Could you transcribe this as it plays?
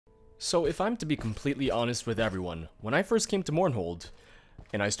So if I'm to be completely honest with everyone, when I first came to Mournhold,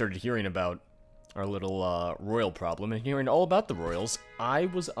 and I started hearing about our little royal problem and hearing all about the royals, I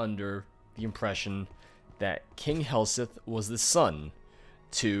was under the impression that King Helseth was the son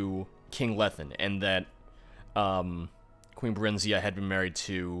to King Lethen, and that Queen Barenziah had been married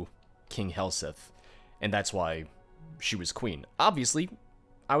to King Helseth, and that's why she was queen. Obviously,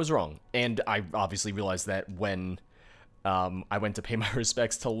 I was wrong, and I obviously realized that when I went to pay my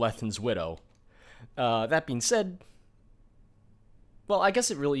respects to Lethen's widow. That being said, well, I guess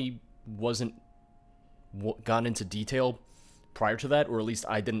it really wasn't gone into detail prior to that, or at least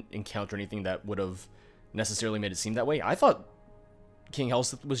I didn't encounter anything that would have necessarily made it seem that way. I thought King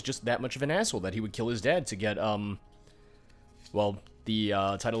Helseth was just that much of an asshole that he would kill his dad to get, well, the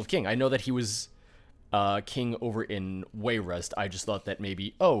title of king. I know that he was king over in Wayrest. I just thought that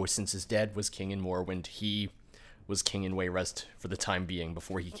maybe, oh, since his dad was king in Morrowind, he was king in Wayrest for the time being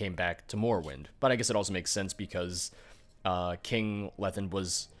before he came back to Morrowind. But I guess it also makes sense because King Lethen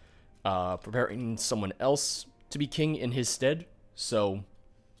was preparing someone else to be king in his stead. So,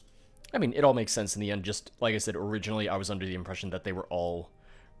 I mean, it all makes sense in the end. Just like I said, originally I was under the impression that they were all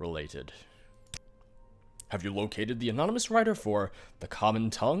related. Have you located the anonymous writer for the Common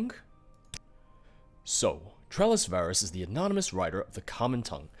Tongue? So, Trellis Varus is the anonymous writer of the Common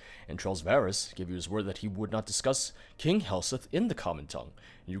Tongue, and Trellis Varus gave you his word that he would not discuss King Helseth in the Common Tongue,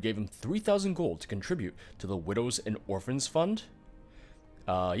 and you gave him 3,000 gold to contribute to the Widows and Orphans Fund?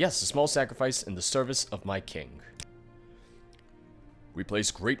 Yes, a small sacrifice in the service of my king. We place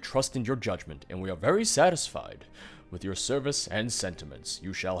great trust in your judgment, and we are very satisfied with your service and sentiments.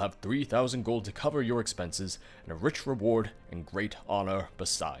 You shall have 3,000 gold to cover your expenses, and a rich reward and great honor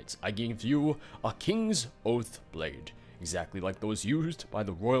besides. I give you a King's Oath blade, exactly like those used by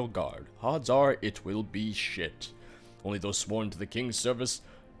the Royal Guard. Odds are it will be shit. Only those sworn to the King's service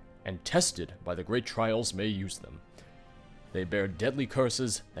and tested by the great trials may use them. They bear deadly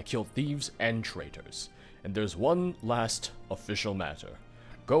curses that kill thieves and traitors. And there's one last official matter.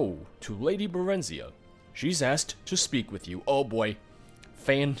 Go to Lady Barenziah. She's asked to speak with you. Oh boy.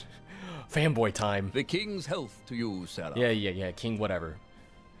 Fanboy time. The king's health to you, Sarah. Yeah, king whatever.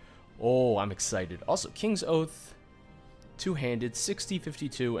 Oh, I'm excited. Also, King's Oath, two-handed, 60,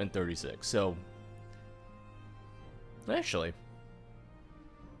 52, and 36. So, actually,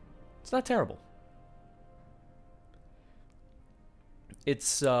 it's not terrible.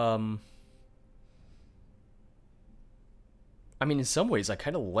 It's, I mean, in some ways, I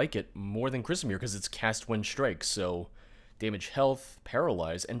kind of like it more than Chrisimir because it's cast when strike, so damage, health,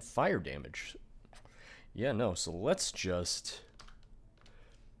 paralyze, and fire damage. Yeah, no, so let's just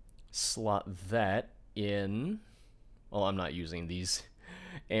slot that in. Well, I'm not using these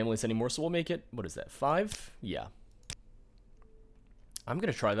amulets anymore, so we'll make it, what is that, 5? Yeah. I'm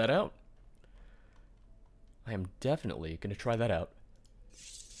going to try that out. I am definitely going to try that out.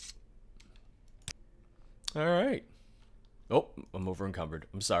 Alright. Oh, I'm over encumbered.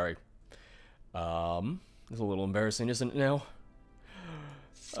 I'm sorry. It's a little embarrassing, isn't it now?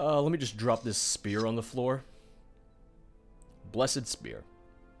 Let me just drop this spear on the floor. Blessed Spear.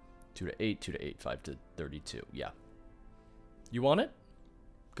 2 to 8, 2 to 8, 5 to 32. Yeah. You want it?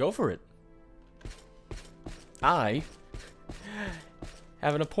 Go for it. I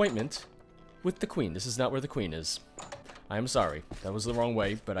have an appointment with the Queen. This is not where the Queen is. I am sorry. That was the wrong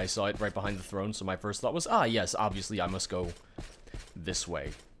way, but I saw it right behind the throne, so my first thought was, ah, yes, obviously I must go this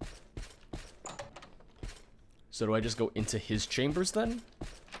way. So do I just go into his chambers then?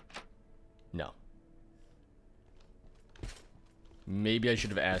 No. Maybe I should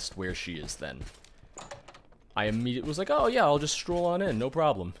have asked where she is then. I immediately was like, oh yeah, I'll just stroll on in, no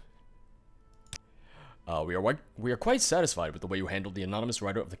problem. We are quite satisfied with the way you handled the anonymous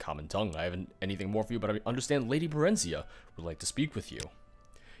writer of the Common Tongue. I haven't anything more for you, but I understand Lady Barenziah would like to speak with you.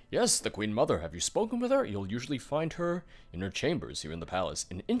 Yes, the Queen Mother. Have you spoken with her? You'll usually find her in her chambers here in the palace.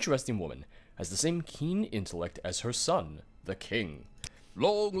 An interesting woman, has the same keen intellect as her son, the King.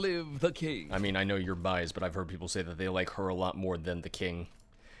 Long live the king. I mean, I know you're biased, but I've heard people say that they like her a lot more than the King.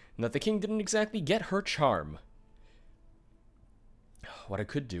 And that the King didn't exactly get her charm. What I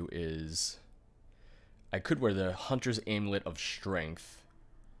could do is I could wear the Hunter's Amulet of Strength.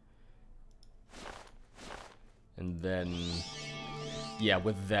 And then, yeah,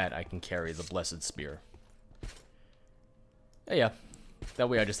 with that, I can carry the Blessed Spear. Yeah, that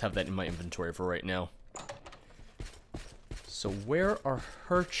way I just have that in my inventory for right now. So where are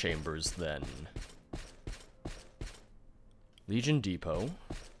her chambers, then? Legion Depot.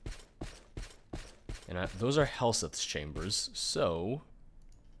 And those are Helseth's chambers, so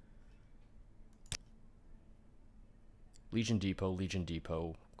Legion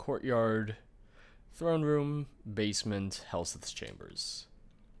Depot, courtyard, throne room, basement, Helseth's chambers.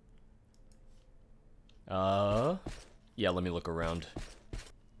 Yeah, let me look around.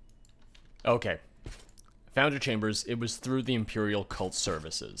 Okay. Found your chambers. It was through the Imperial Cult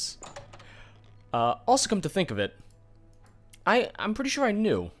Services. Also come to think of it, I'm pretty sure I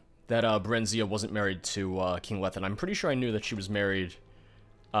knew that Barenziah wasn't married to King Lethen. I'm pretty sure I knew that she was married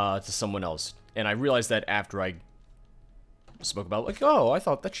to someone else. And I realized that after I spoke about, like, oh, I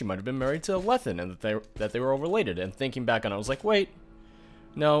thought that she might have been married to Lethen and that they were all related. And thinking back on it, I was like, wait,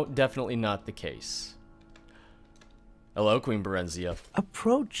 no, definitely not the case. Hello, Queen Barenziah.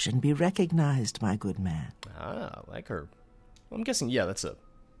 Approach and be recognized, my good man. Ah, I like her. Well, I'm guessing, yeah,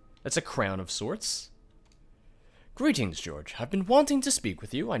 that's a crown of sorts. Greetings, George. I've been wanting to speak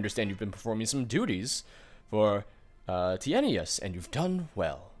with you. I understand you've been performing some duties for Tienius, and you've done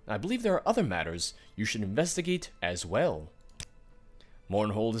well. I believe there are other matters you should investigate as well.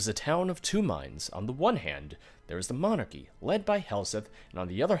 Mournhold is a town of two minds. On the one hand, there is the monarchy, led by Helseth, and on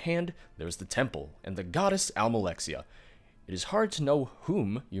the other hand, there is the temple and the goddess Almalexia. It is hard to know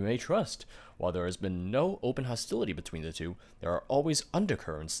whom you may trust. While there has been no open hostility between the two, there are always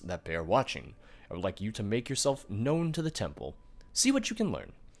undercurrents that bear watching. I would like you to make yourself known to the temple. See what you can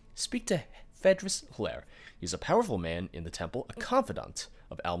learn. Speak to Fedris Hilaire. He is a powerful man in the temple, a confidant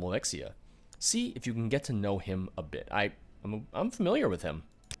of Almalexia. See if you can get to know him a bit. I'm familiar with him.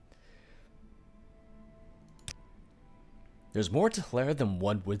 There's more to Hilaire than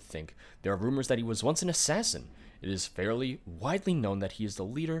one would think. There are rumors that he was once an assassin. It is fairly widely known that he is the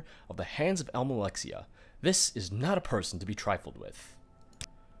leader of the Hands of Almalexia. This is not a person to be trifled with.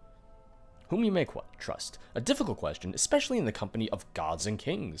 Whom you may trust. A difficult question, especially in the company of gods and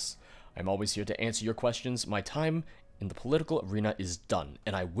kings. I'm always here to answer your questions. My time in the political arena is done,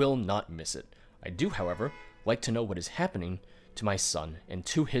 and I will not miss it. I do, however, like to know what is happening to my son and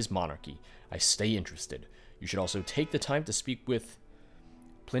to his monarchy. I stay interested. You should also take the time to speak with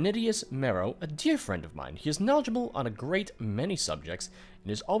Plinidius Mero, a dear friend of mine. He is knowledgeable on a great many subjects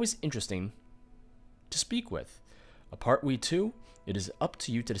and is always interesting to speak with. Apart we two, it is up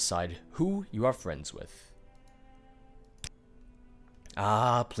to you to decide who you are friends with.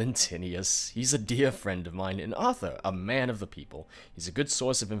 Ah, Plintinius. He's a dear friend of mine, an author, a man of the people. He's a good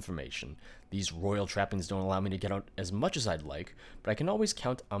source of information. These royal trappings don't allow me to get out as much as I'd like, but I can always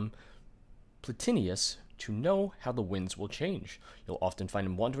count on Plintinius to know how the winds will change. You'll often find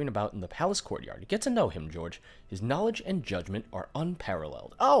him wandering about in the palace courtyard. Get to know him, George. His knowledge and judgment are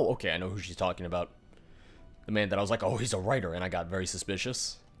unparalleled. Oh, okay, I know who she's talking about. The man that I was like, oh, he's a writer, and I got very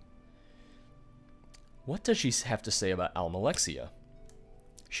suspicious. What does she have to say about Almalexia?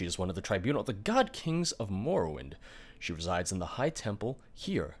 She is one of the tribunal, the god kings of Morrowind. She resides in the High Temple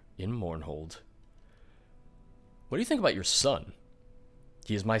here in Mournhold. What do you think about your son?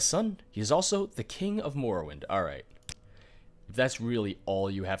 He is my son. He is also the king of Morrowind. All right. If that's really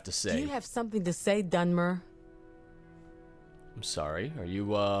all you have to say. Do you have something to say, Dunmer? I'm sorry. Are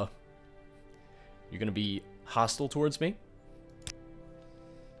you, you gonna be hostile towards me?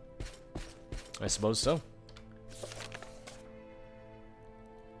 I suppose so.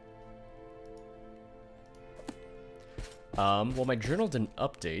 Well, my journal didn't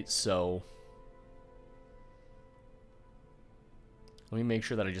update, so let me make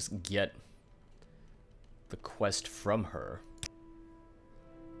sure that I just get the quest from her.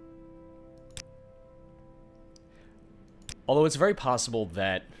 Although it's very possible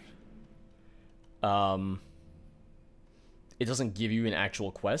that it doesn't give you an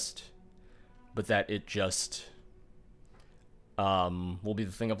actual quest, but that it just will be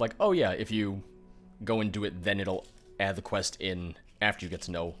the thing of like, oh yeah, if you go and do it, then it'll add the quest in after you get to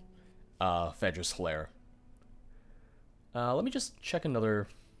know Fedris Hilaire. Let me just check another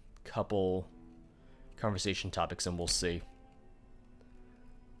couple conversation topics and we'll see.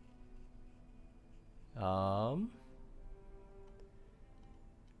 Alright.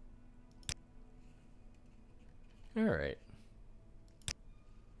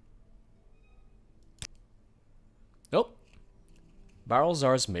 Nope.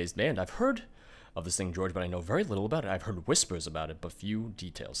 Barenziah's Mazed Band. I've heard of this thing, George, but I know very little about it. I've heard whispers about it, but few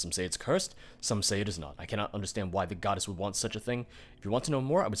details. Some say it's cursed, some say it is not. I cannot understand why the goddess would want such a thing. If you want to know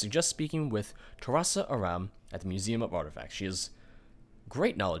more, I would suggest speaking with Tarasa Aram at the Museum of Artifacts. She has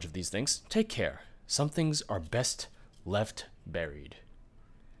great knowledge of these things. Take care. Some things are best left buried.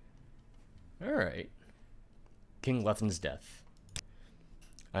 Alright. King Lethen's death.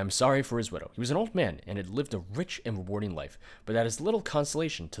 I am sorry for his widow. He was an old man and had lived a rich and rewarding life, but that is little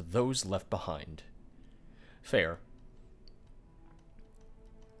consolation to those left behind. Fair.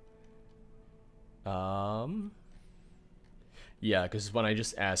 Yeah, because when I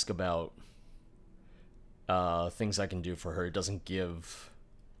just ask about things I can do for her, it doesn't give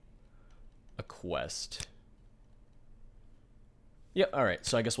a quest. Yeah, alright,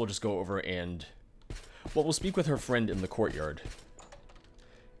 so I guess we'll just go over and... Well, we'll speak with her friend in the courtyard.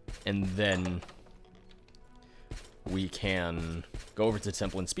 And then we can go over to the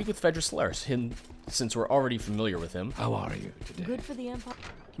temple and speak with Fedris Laris, since we're already familiar with him. How are you today? Good for the Empire.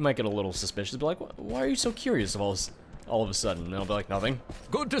 He might get a little suspicious, be like, why are you so curious of all of a sudden? And I'll be like, nothing.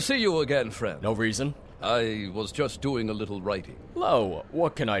 Good to see you again, friend. No reason. I was just doing a little writing. Hello,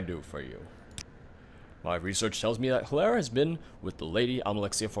 what can I do for you? My research tells me that Hilaire has been with the Lady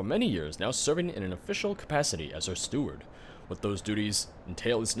Almalexia for many years, now serving in an official capacity as her steward. What those duties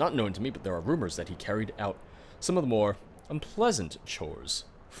entail is not known to me, but there are rumors that he carried out some of the more unpleasant chores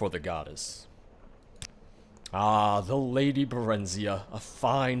for the goddess. Ah, the Lady Barenziah, a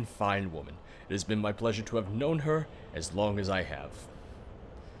fine, fine woman. It has been my pleasure to have known her as long as I have.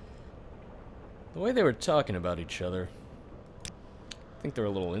 The way they were talking about each other, I think they're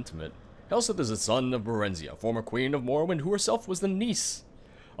a little intimate. Helseth is a son of Barenziah, former queen of Morrowind, who herself was the niece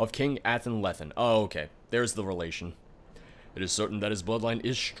of King Athen Lethen. Oh, okay. There's the relation. It is certain that his bloodline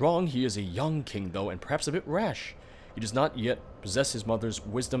is strong. He is a young king, though, and perhaps a bit rash. He does not yet possess his mother's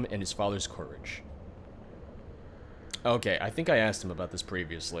wisdom and his father's courage. Okay, I think I asked him about this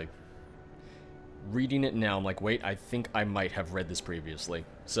previously. Reading it now, I'm like, wait, I think I might have read this previously.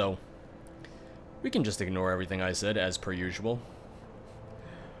 So, we can just ignore everything I said, as per usual.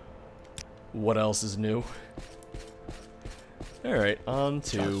 What else is new? Alright, on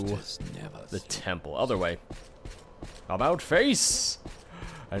to the temple. Other way. About face!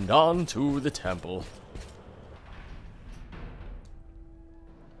 And on to the temple.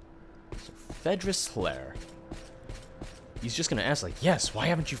 So, Fedris Hilaire. He's just gonna ask, like, yes, why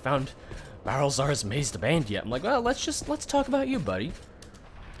haven't you found Barenziah's Maze the Band yet? I'm like, well, let's talk about you, buddy.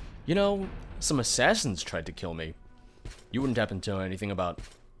 You know, some assassins tried to kill me. You wouldn't happen to know anything about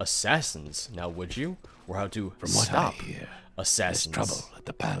assassins, now would you? Or how to stop assassins? There's trouble at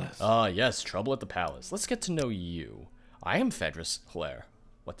the palace. Ah, yes, trouble at the palace. Let's get to know you. I am Fedris Hilaire.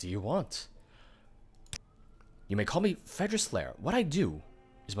 What do you want? You may call me Fedris Hilaire. What I do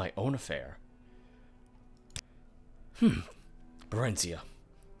is my own affair. Barenziah.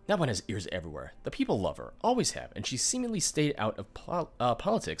 That one has ears everywhere. The people love her, always have, and she's seemingly stayed out of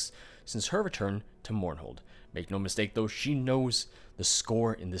politics since her return to Mournhold. Make no mistake, though, she knows the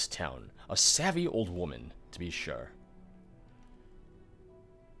score in this town. A savvy old woman, to be sure.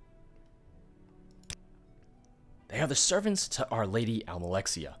 They are the servants to Our Lady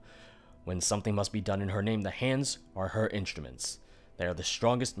Almalexia. When something must be done in her name, the hands are her instruments. They are the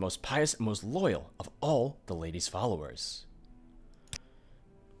strongest, most pious, and most loyal of all the lady's followers.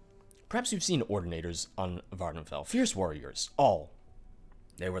 Perhaps you've seen ordinators on Vvardenfell, fierce warriors, all.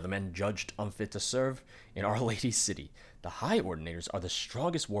 They were the men judged unfit to serve in Our Lady's city. The High Ordinators are the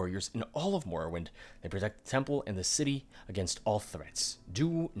strongest warriors in all of Morrowind. They protect the temple and the city against all threats.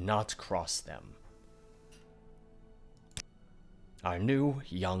 Do not cross them. Our new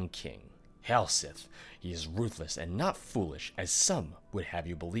young king, Helseth. He is ruthless and not foolish, as some would have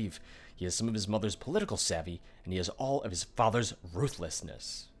you believe. He has some of his mother's political savvy, and he has all of his father's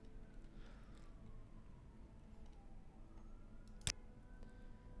ruthlessness.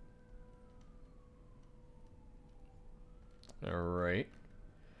 Alright.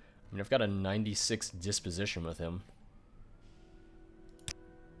 I mean, I've got a 96 disposition with him.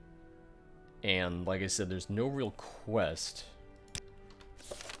 And, like I said, there's no real quest.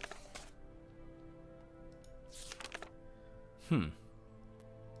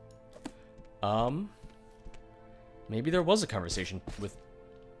 Maybe there was a conversation with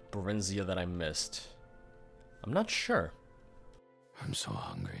Barenziah that I missed. I'm not sure. I'm so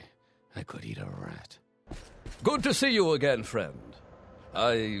hungry, I could eat a rat. Good to see you again, friend.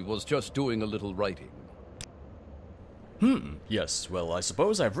 I was just doing a little writing. Yes, well, I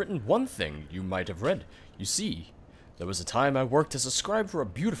suppose I've written one thing you might have read. You see, there was a time I worked as a scribe for a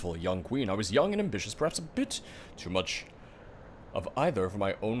beautiful young queen. I was young and ambitious, perhaps a bit too much of either for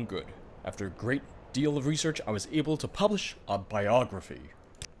my own good. After a great deal of research, I was able to publish a biography.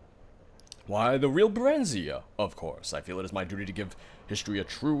 Why, the real Barenziah, of course. I feel it is my duty to give history a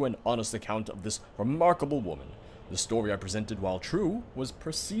true and honest account of this remarkable woman. The story I presented, while true, was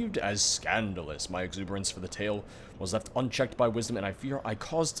perceived as scandalous. My exuberance for the tale was left unchecked by wisdom, and I fear I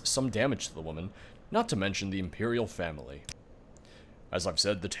caused some damage to the woman, not to mention the imperial family. As I've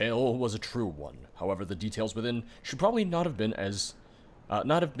said, the tale was a true one. However, the details within should probably not have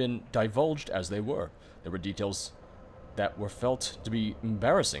been divulged as they were. There were details that were felt to be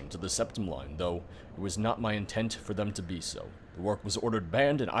embarrassing to the septum line, though it was not my intent for them to be so. The The work was ordered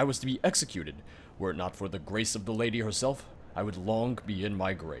banned, and I was to be executed. Were it not for the grace of the lady herself, I would long be in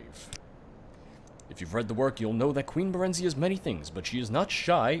my grave. If you've read the work, you'll know that Queen Barenziah is many things, but she is not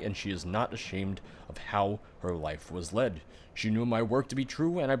shy, and she is not ashamed of how her life was led. She knew my work to be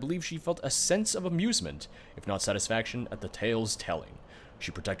true, and I believe she felt a sense of amusement, if not satisfaction, at the tale's telling. She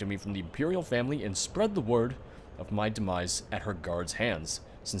protected me from the imperial family and spread the word of my demise at her guard's hands.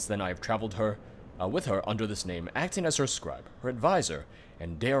 Since then, I have traveled with her under this name, acting as her scribe, her advisor,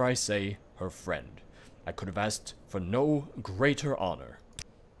 and dare I say, her friend. I could have asked for no greater honor.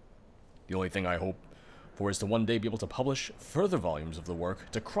 The only thing I hope for is to one day be able to publish further volumes of the work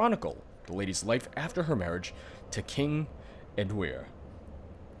to chronicle the lady's life after her marriage to King Edwir.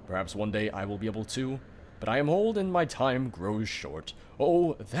 Perhaps one day I will be able to, but I am old and my time grows short.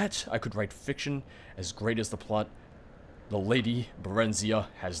 Oh, that I could write fiction as great as the plot the Lady Barenziah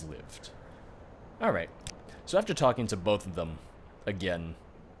has lived. Alright, so after talking to both of them again,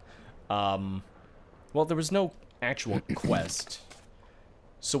 well, there was no actual quest.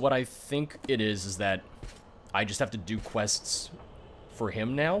 So what I think it is that I just have to do quests for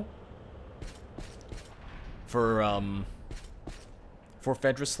him now. For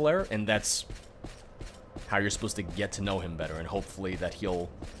Fedris Slayer, and that's how you're supposed to get to know him better, and hopefully that he'll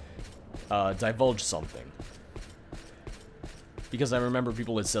divulge something. Because I remember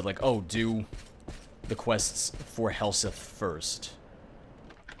people had said, like, oh, do the quests for Helseth first.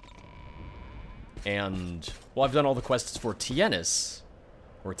 And, well, I've done all the quests for Tiennis,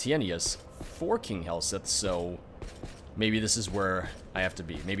 or Tienius, for King Helseth, so maybe this is where I have to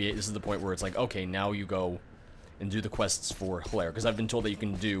be. Maybe this is the point where it's like, okay, now you go and do the quests for Hilaire, because I've been told that you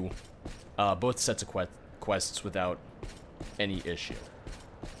can do both sets of quests without any issue.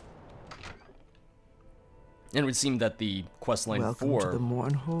 And it would seem that the quest line Welcome to the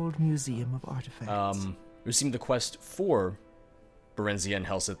Mournhold Museum of Artifacts. it would seem the quest for Barenziah and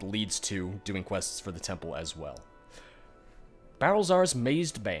Helseth leads to doing quests for the temple as well. Barenziah's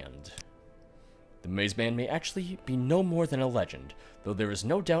Mazed Band. The Mazed Band may actually be no more than a legend, though there is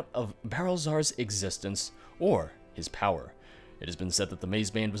no doubt of Barenziah's existence or his power. It has been said that the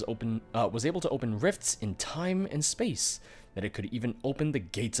Mazed Band was able to open rifts in time and space, that it could even open the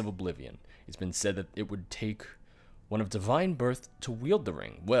gates of oblivion. It's been said that it would take one of divine birth to wield the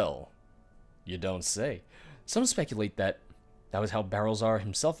ring. Well, you don't say. Some speculate that that was how Barenziah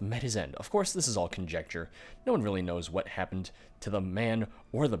himself met his end. Of course, this is all conjecture. No one really knows what happened to the man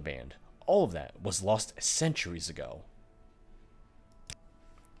or the band. All of that was lost centuries ago.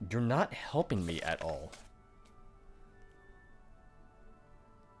 You're not helping me at all.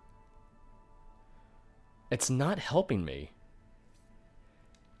 It's not helping me.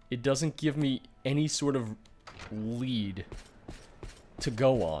 It doesn't give me any sort of lead to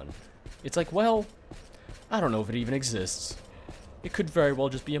go on. It's like, well, I don't know if it even exists. It could very well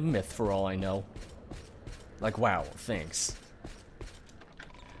just be a myth for all I know. Like, wow, thanks.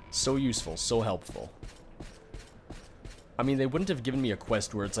 So useful, so helpful. I mean, they wouldn't have given me a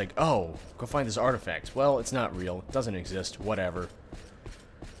quest where it's like, oh, go find this artifact. Well, it's not real. It doesn't exist. Whatever.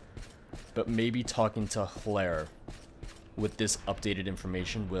 But maybe talking to Hilaire with this updated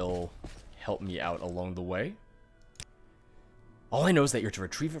information will help me out along the way. All I know is that you're to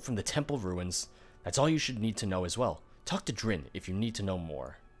retrieve it from the temple ruins. That's all you should need to know as well. Talk to Drin if you need to know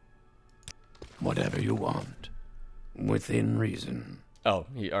more. Whatever you want. Within reason. Oh,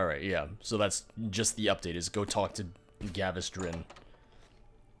 alright, yeah. So that's just the update, is go talk to Gavis Drin.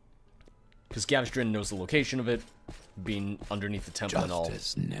 Because Gavis Drin knows the location of it, being underneath the temple and all.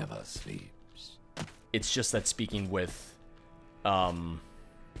 Justice never sleeps. It's just that speaking with the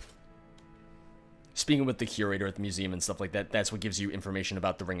curator at the museum and stuff like that, that's what gives you information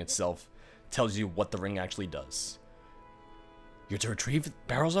about the ring itself. Tells you what the ring actually does. You're to retrieve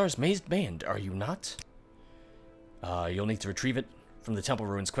Barenziah's Mazed Band, are you not? You'll need to retrieve it from the temple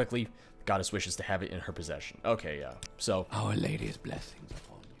ruins quickly. The goddess wishes to have it in her possession. Okay, yeah. So Our Lady's blessings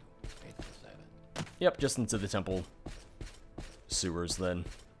upon you, faithful servant. Yep, just into the temple sewers then.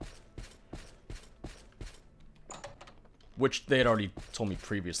 Which they had already told me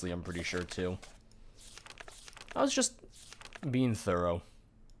previously, I'm pretty sure, too. I was just being thorough.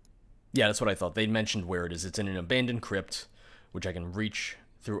 Yeah, that's what I thought. They mentioned where it is. It's in an abandoned crypt, which I can reach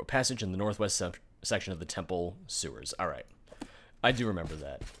through a passage in the northwest section of the temple sewers. Alright. I do remember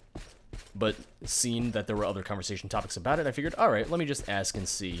that. But seeing that there were other conversation topics about it, I figured, alright, let me just ask and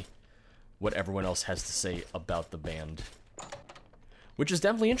see what everyone else has to say about the band. Which is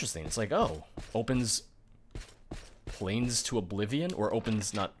definitely interesting. It's like, oh, opens planes to oblivion? Or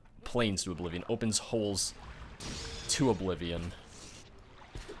opens, not planes to oblivion, opens holes to oblivion.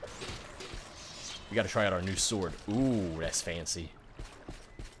 We gotta try out our new sword. Ooh, that's fancy.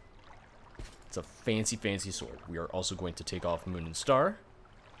 It's a fancy, fancy sword. We are also going to take off Moon and Star.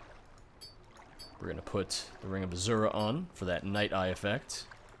 We're gonna put the Ring of Azura on for that Night Eye effect.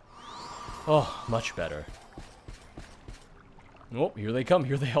 Oh, much better. Oh, here they come.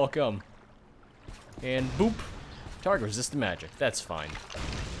 Here they all come. And boop. Target resistant magic. That's fine.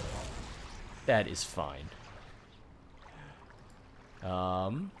 That is fine.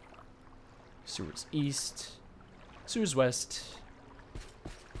 Sewers east. Sewers west.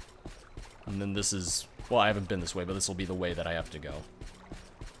 And then this is... Well, I haven't been this way, but this will be the way that I have to go.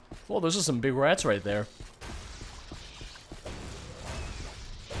 Well, those are some big rats right there.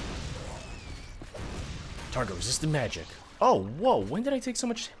 Target resistant magic. Oh, whoa. When did I take so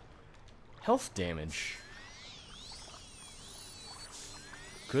much health damage?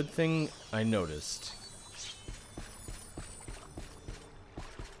 Good thing I noticed.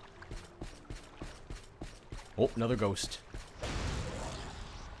 Oh, another ghost.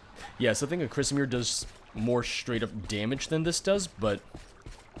 Yes, I think a Chrysamere does more straight up damage than this does, but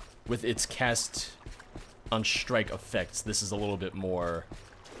with its cast on strike effects, this is a little bit more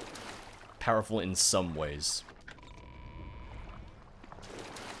powerful in some ways.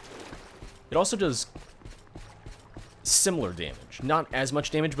 It also does similar damage. Not as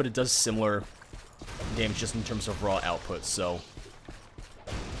much damage, but it does similar damage just in terms of raw output, so...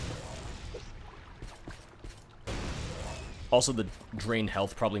 Also, the drain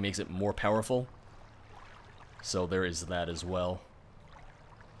health probably makes it more powerful. So there is that as well.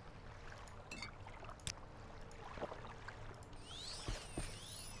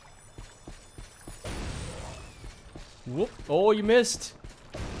 Whoop. Oh, you missed!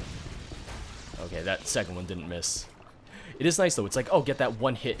 Okay, that second one didn't miss. It is nice, though. It's like, oh, get that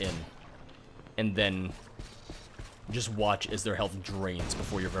one hit in. And then just watch as their health drains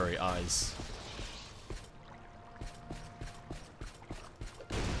before your very eyes.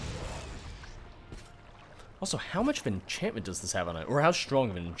 Also, how much of an enchantment does this have on it? Or how strong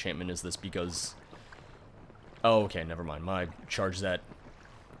of an enchantment is this? Because... Oh, okay, never mind. My charge is at...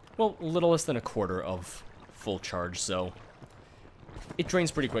 Well, a little less than a quarter of full charge, so... It drains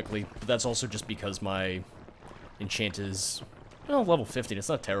pretty quickly, but that's also just because my enchant is... Well, level 50. It's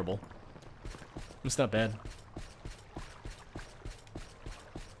not terrible. It's not bad.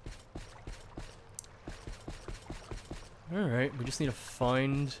 Alright, we just need to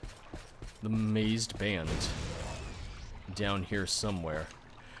find... the mazed band down here somewhere.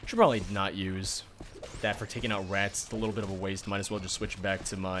 Should probably not use that for taking out rats. It's a little bit of a waste. Might as well just switch back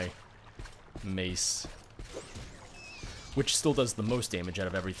to my mace, which still does the most damage out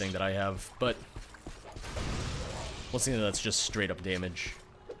of everything that I have, but let's see, that's just straight up damage.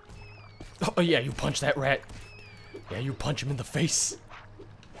 Oh yeah, you punch that rat. Yeah, you punch him in the face.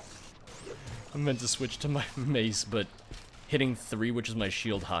 I meant to switch to my mace, but hitting 3, which is my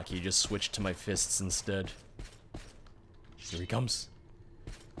shield hockey, just switched to my fists instead. Here he comes.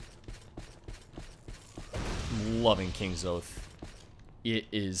 I'm loving King's Oath. It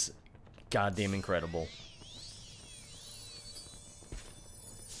is goddamn incredible.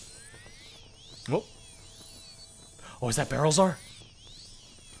 Oh. Oh, is that Barenziah?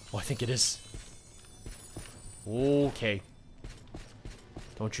 Oh, I think it is. Okay.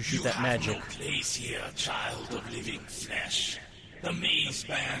 Don't you shoot that magic. You have no place here, child of living flesh. The maze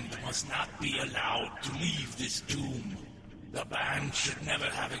band must not be allowed to leave this tomb. The band should never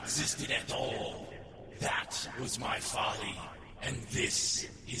have existed at all. That was my folly, and this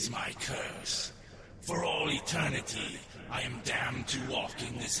is my curse. For all eternity, I am damned to walk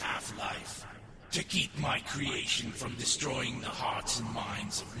in this half-life, to keep my creation from destroying the hearts and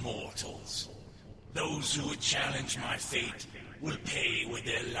minds of mortals. Those who would challenge my fate will pay with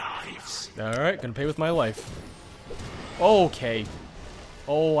their lives. Alright, gonna pay with my life. Okay.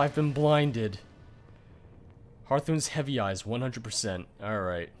 Oh, I've been blinded. Harthoon's Heavy Eyes, 100%.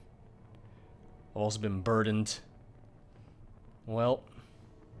 Alright. I've also been burdened. Well.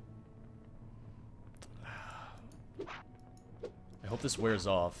 I hope this wears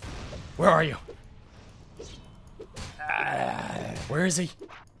off. Where are you? Where is he?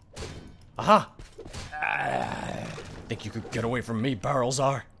 Aha! Think you could get away from me,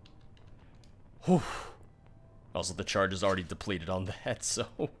 Barenziah? Whew. Also, the charge is already depleted on that, so...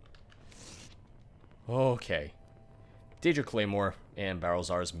 Okay. Daedra Claymore and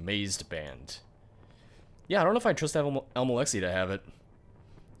Barenziah's Mazed Band. Yeah, I don't know if I trust Almalexi to have it.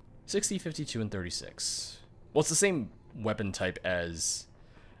 60, 52, and 36. Well, it's the same weapon type as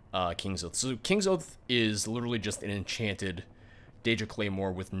King's Oath. So King's Oath is literally just an enchanted Daedra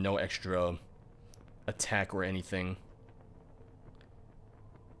Claymore with no extra attack or anything.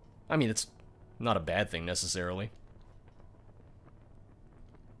 I mean, it's Not a bad thing, necessarily.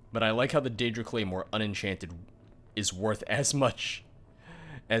 But I like how the Daedra Claymore unenchanted is worth as much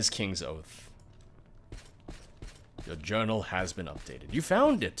as King's Oath. Your journal has been updated. You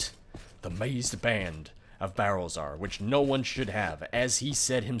found it! The mazed band of Barenziah, which no one should have, as he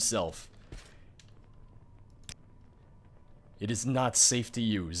said himself. It is not safe to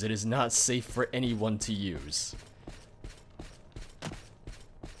use. It is not safe for anyone to use.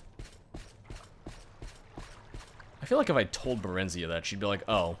 I feel like if I told Barenziah that, she'd be like,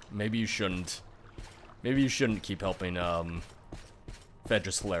 oh, maybe you shouldn't. Maybe you shouldn't keep helping,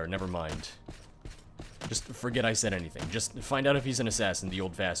 Fedris Hilaire, never mind. Just forget I said anything. Just find out if he's an assassin the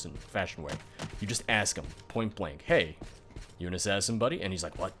old-fashioned way. You just ask him, point blank, hey, you an assassin, buddy? And he's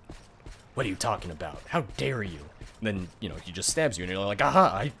like, what? What are you talking about? How dare you? And then, you know, he just stabs you, and you're like,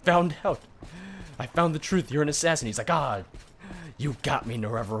 aha, I found out. I found the truth, you're an assassin. He's like, ah, you got me,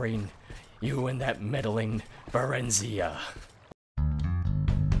 Nerevarine. You and that meddling Barenziah.